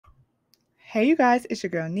Hey you guys, it's your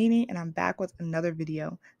girl Nini and I'm back with another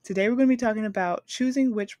video. Today we're going to be talking about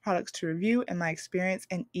choosing which products to review and my experience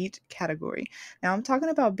in each category. Now I'm talking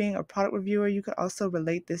about being a product reviewer. You could also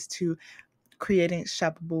relate this to creating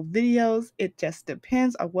shoppable videos. It just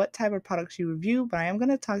depends on what type of products you review, but I am going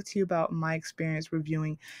to talk to you about my experience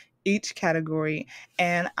reviewing each category,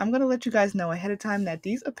 and I'm going to let you guys know ahead of time that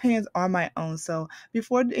these opinions are my own. So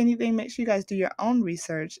before anything, make sure you guys do your own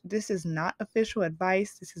research. This is not official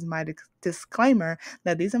advice. This is my disclaimer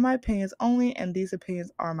that these are my opinions only and these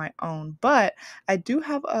opinions are my own, but I do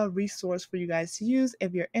have a resource for you guys to use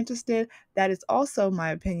if you're interested. That is also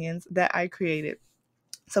my opinions that I created.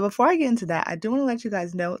 So before I get into that, I do want to let you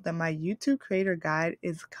guys know that my YouTube creator guide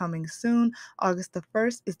is coming soon. August the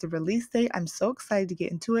 1st is the release date. I'm so excited to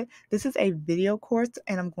get into it. This is a video course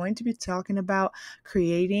and I'm going to be talking about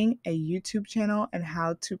creating a YouTube channel and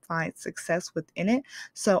how to find success within it.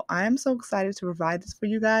 So I am so excited to provide this for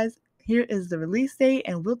you guys. Here is the release date,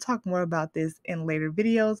 and we'll talk more about this in later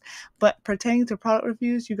videos. But pertaining to product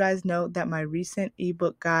reviews, you guys know that my recent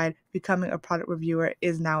ebook guide, Becoming a Product Reviewer,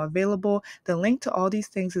 is now available. The link to all these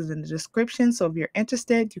things is in the description, so if you're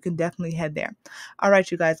interested, you can definitely head there. All right,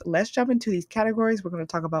 you guys, let's jump into these categories. We're going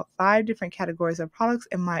to talk about 5 different categories of products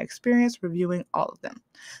and my experience reviewing all of them.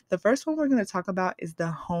 The first one we're going to talk about is the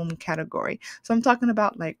home category. So I'm talking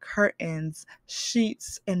about like curtains,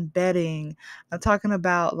 sheets, and bedding. I'm talking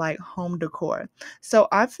about like home decor. So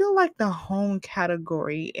I feel like the home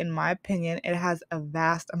category, in my opinion, it has a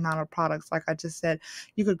vast amount of products. Like I just said,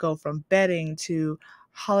 you could go from bedding to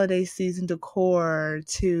holiday season decor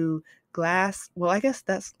to glass. Well, I guess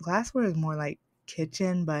that's glassware is more like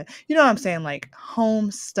kitchen, but you know what I'm saying, like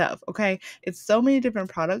home stuff. Okay, it's so many different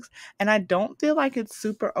products, and I don't feel like it's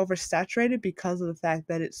super oversaturated because of the fact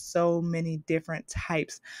that it's so many different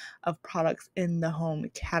types of products in the home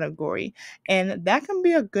category, and that can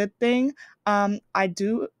be a good thing. I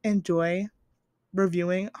do enjoy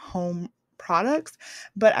reviewing home products,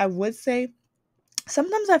 but I would say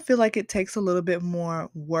sometimes I feel like it takes a little bit more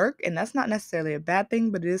work, and that's not necessarily a bad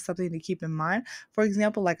thing, but it is something to keep in mind. For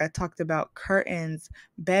example, like I talked about curtains,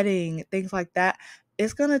 bedding, things like that.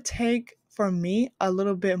 It's going to take for me a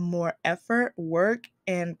little bit more effort, work,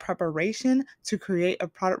 and preparation to create a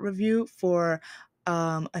product review for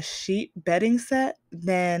a sheet bedding set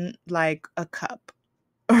than like a cup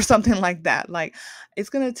or something like that. Like,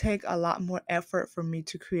 it's going to take a lot more effort for me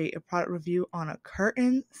to create a product review on a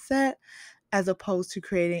curtain set as opposed to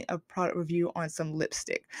creating a product review on some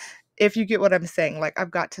lipstick. If you get what I'm saying, like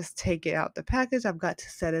I've got to take it out the package, I've got to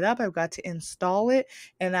set it up, I've got to install it,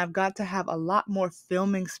 and I've got to have a lot more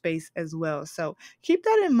filming space as well. So keep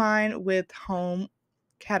that in mind with home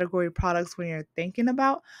category products when you're thinking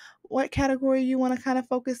about what category you want to kind of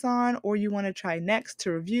focus on or you want to try next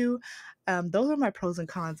to review. Those are my pros and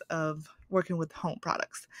cons of working with home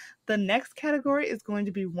products. The next category is going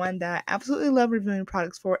to be one that I absolutely love reviewing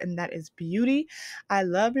products for, and that is beauty. I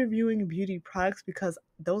love reviewing beauty products because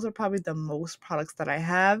those are probably the most products that I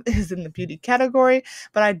have is in the beauty category,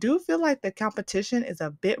 but I do feel like the competition is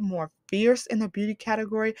a bit more fierce in the beauty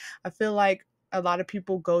category. I feel like a lot of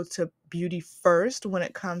people go to beauty first when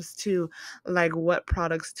it comes to like what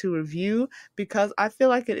products to review, because I feel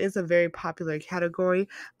like it is a very popular category.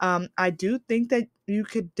 I do think that you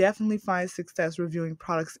could definitely find success reviewing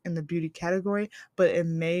products in the beauty category, but it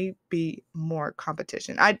may be more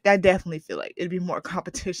competition. I definitely feel like it'd be more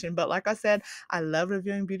competition, but like I said, I love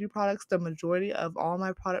reviewing beauty products. The majority of all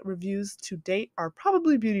my product reviews to date are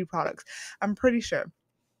probably beauty products, I'm pretty sure.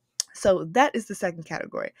 So that is the second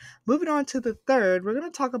category. Moving on to the third, we're going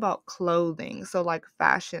to talk about clothing. So like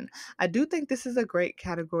fashion. I do think this is a great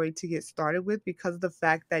category to get started with because of the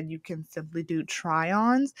fact that you can simply do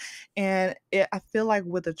try-ons. And I feel like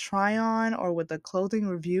with a try-on or with a clothing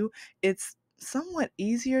review, it's somewhat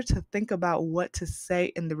easier to think about what to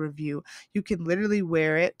say in the review. You can literally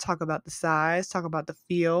wear it, talk about the size, talk about the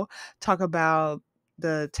feel, talk about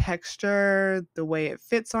the texture, the way it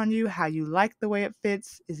fits on you, how you like the way it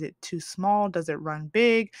fits. Is it too small? Does it run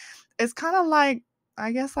big? It's kind of like,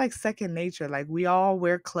 I guess, like second nature. Like we all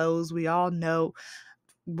wear clothes. We all know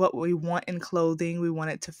what we want in clothing. We want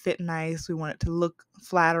it to fit nice. We want it to look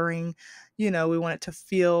flattering. We want it to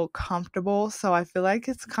feel comfortable. So I feel like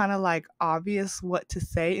it's kind of like obvious what to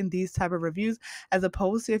say in these type of reviews, as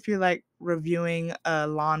opposed to if you're like reviewing a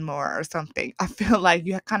lawnmower or something. I feel like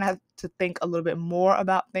you kind of have to think a little bit more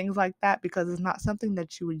about things like that because it's not something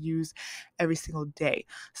that you would use every single day.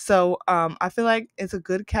 So I feel like it's a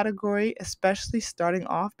good category, especially starting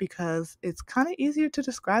off because it's kind of easier to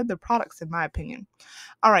describe the products, in my opinion.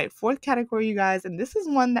 All right, fourth category, you guys, and this is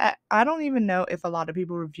one that I don't even know if a lot of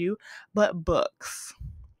people review, but books.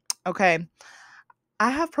 Okay. I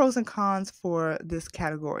have pros and cons for this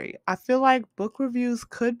category. I feel like book reviews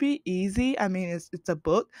could be easy. I mean, it's a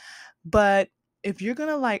book, but if you're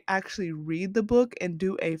gonna like actually read the book and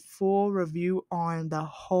do a full review on the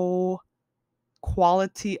whole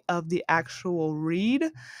quality of the actual read,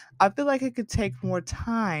 I feel like it could take more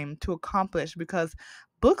time to accomplish because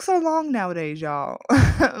books are long nowadays, y'all.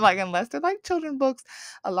 Like, unless they're like children books,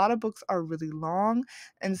 a lot of books are really long.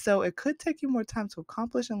 And so it could take you more time to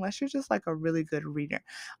accomplish unless you're just like a really good reader.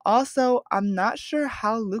 Also, I'm not sure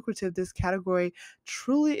how lucrative this category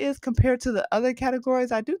truly is compared to the other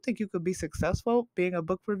categories. I do think you could be successful being a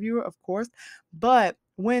book reviewer, of course, but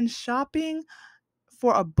when shopping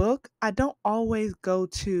for a book, I don't always go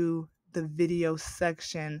to the video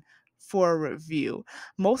section for a review.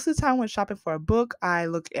 Most of the time when shopping for a book, I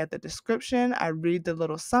look at the description, I read the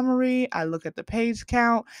little summary, I look at the page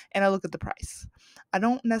count, and I look at the price. I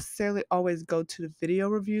don't necessarily always go to the video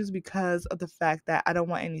reviews because of the fact that I don't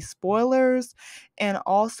want any spoilers, and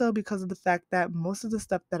also because of the fact that most of the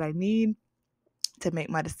stuff that I need to make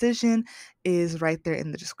my decision is right there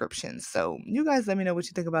in the description. So you guys let me know what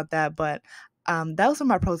you think about that. But those are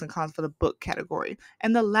my pros and cons for the book category.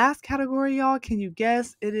 And the last category, y'all, can you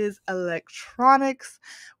guess? It is electronics.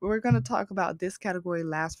 We're going to talk about this category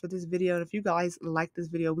last for this video. And if you guys like this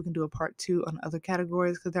video, we can do a part 2 on other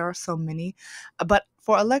categories because there are so many. But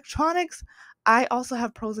for electronics, I also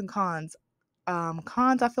have pros and cons.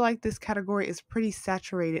 Cons, I feel like this category is pretty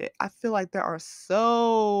saturated. I feel like there are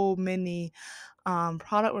so many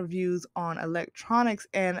product reviews on electronics,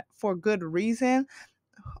 and for good reason.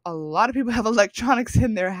 A lot of people have electronics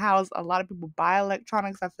in their house. A lot of people buy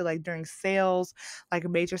electronics. I feel like during sales, like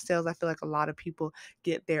major sales, I feel like a lot of people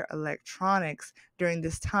get their electronics during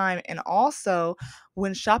this time. And also,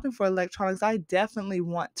 when shopping for electronics, I definitely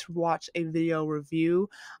want to watch a video review.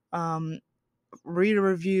 Read a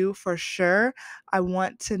review for sure. I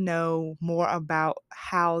want to know more about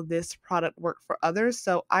how this product worked for others.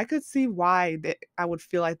 So I could see why that I would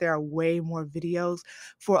feel like there are way more videos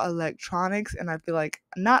for electronics, and I feel like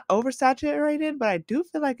not oversaturated, but I do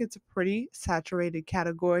feel like it's a pretty saturated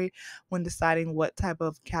category when deciding what type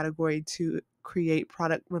of category to create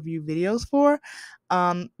product review videos for.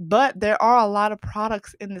 But there are a lot of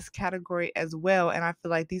products in this category as well, and I feel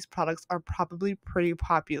like these products are probably pretty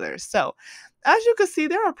popular. So as you can see,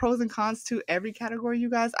 there are pros and cons to every category,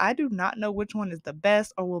 you guys. I do not know which one is the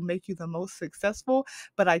best or will make you the most successful,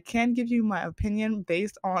 but I can give you my opinion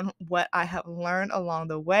based on what I have learned along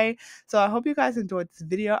the way. So I hope you guys enjoyed this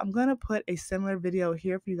video. I'm going to put a similar video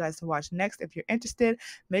here for you guys to watch next. If you're interested,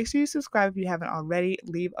 make sure you subscribe if you haven't already.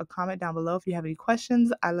 Leave a comment down below if you have any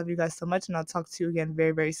questions. I love you guys so much, and I'll talk to you again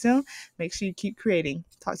very, very soon. Make sure you keep creating.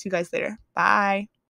 Talk to you guys later. Bye.